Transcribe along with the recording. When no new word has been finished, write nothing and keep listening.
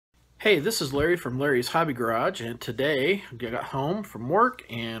Hey, this is Larry from Larry's Hobby Garage, and today I got home from work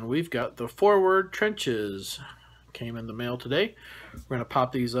and we've got the Forward Trenches. Came in the mail today. We're going to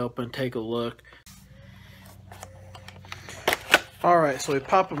pop these open, take a look. Alright, so we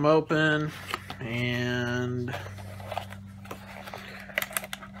pop them open and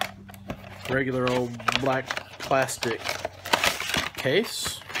regular old black plastic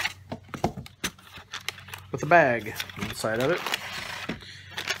case with a bag inside of it.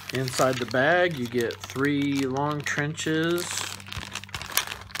 Inside the bag, you get 3 long trenches.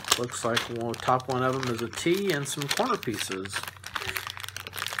 Looks like the top one of them is a T and some corner pieces.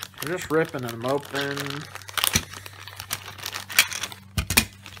 We're just ripping them open.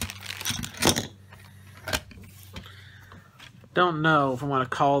 Don't know if I want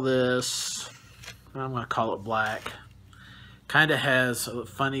to call this. I'm going to call it black. Kind of has a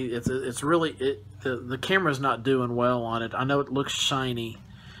funny. It's really the camera's not doing well on it. I know it looks shiny.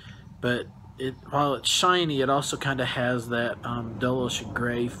 But while it's shiny, it also kind of has that dullish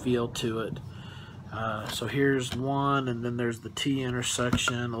gray feel to it. So here's one, and then there's the T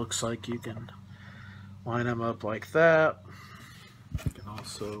intersection. Looks like you can line them up like that. You can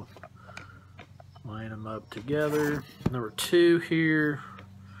also line them up together. Number 2 here,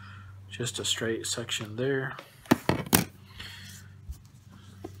 just a straight section there.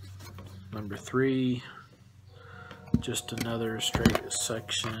 Number 3. Just another straight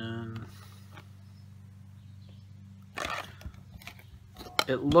section.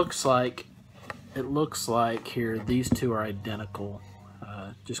 It looks like here these two are identical.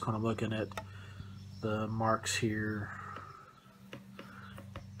 Just kind of looking at the marks here.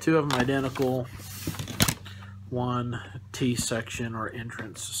 2 of them identical. 1 T section or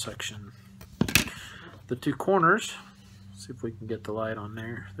entrance section. The 2 corners. See if we can get the light on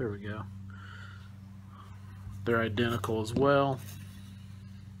there. There we go. They're identical as well.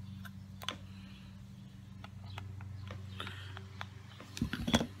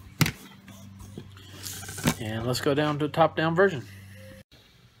 And let's go down to the top-down version.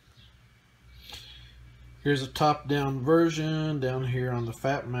 Here's a top-down version down here on the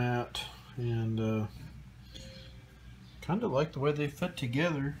fat mat, and kind of like the way they fit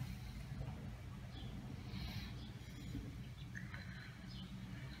together.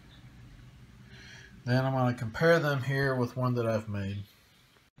 Then I'm going to compare them here with one that I've made.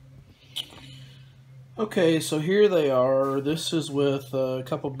 Okay, so here they are. This is with a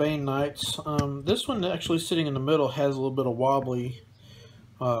couple Bane Knights. This one actually sitting in the middle has a little bit of wobbly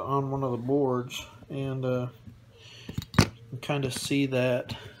on one of the boards, and you kind of see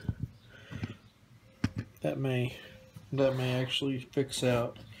that may actually fix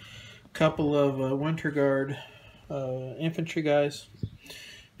out. A couple of Winter Guard infantry guys.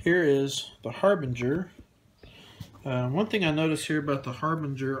 Here is the Harbinger. One thing I noticed here about the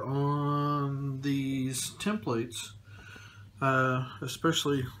Harbinger on these templates,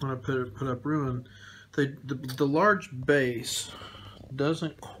 especially when I put up Ruin, the large base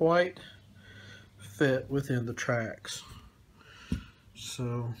doesn't quite fit within the tracks.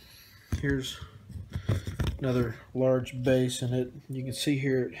 So here's another large base, and you can see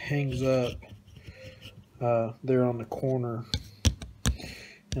here it hangs up there on the corner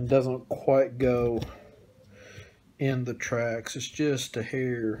and doesn't quite go in the tracks. It's just a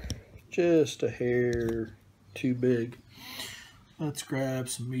hair too big. Let's grab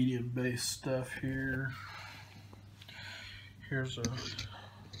some medium base stuff here. Here's a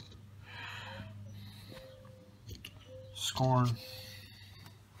Scorn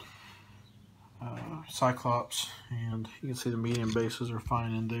Cyclops, and you can see the medium bases are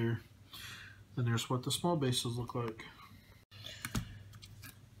fine in there. And there's what the small bases look like.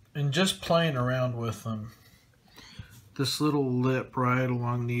 And just playing around with them, this little lip right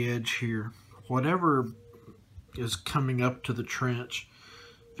along the edge here, whatever is coming up to the trench,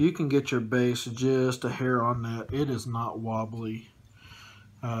 if you can get your base just a hair on that, it is not wobbly.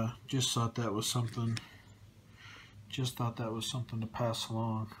 Just thought that was something to pass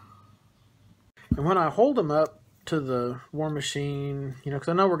along. And when I hold them up to the War Machine, you know, because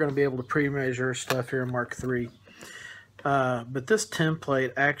I know we're going to be able to pre-measure stuff here in Mark III. But this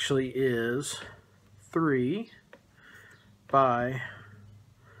template actually is 3 by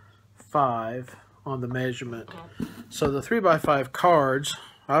 5 on the measurement. So the 3 by 5 cards,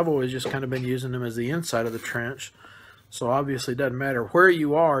 I've always just kind of been using them as the inside of the trench. So obviously it doesn't matter where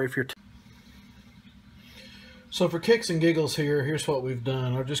you are if you're... So for kicks and giggles here, here's what we've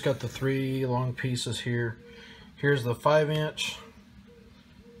done. I've just got the 3 long pieces here. Here's the 5-inch.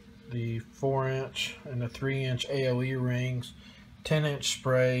 The 4-inch and the 3-inch AOE rings, 10-inch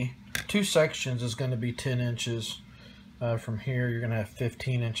spray. 2 sections is going to be 10 inches. From here, you're going to have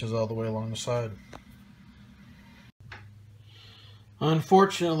 15 inches all the way along the side.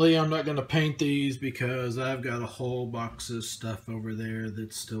 Unfortunately, I'm not going to paint these because I've got a whole box of stuff over there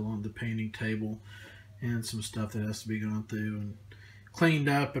that's still on the painting table, and some stuff that has to be gone through and cleaned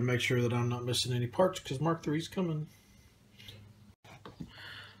up and make sure that I'm not missing any parts because Mark III's coming.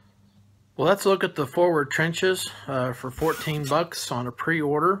 Well, let's look at the Forward Trenches for 14 bucks on a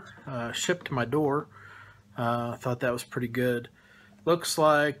pre-order, shipped to my door. I thought that was pretty good. Looks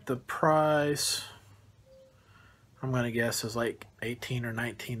like the price, I'm going to guess, is like $18 or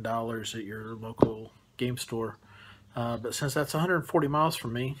 $19 at your local game store. But since that's 140 miles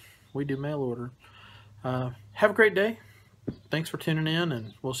from me, we do mail order. Have a great day. Thanks for tuning in,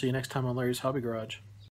 and we'll see you next time on Larry's Hobby Garage.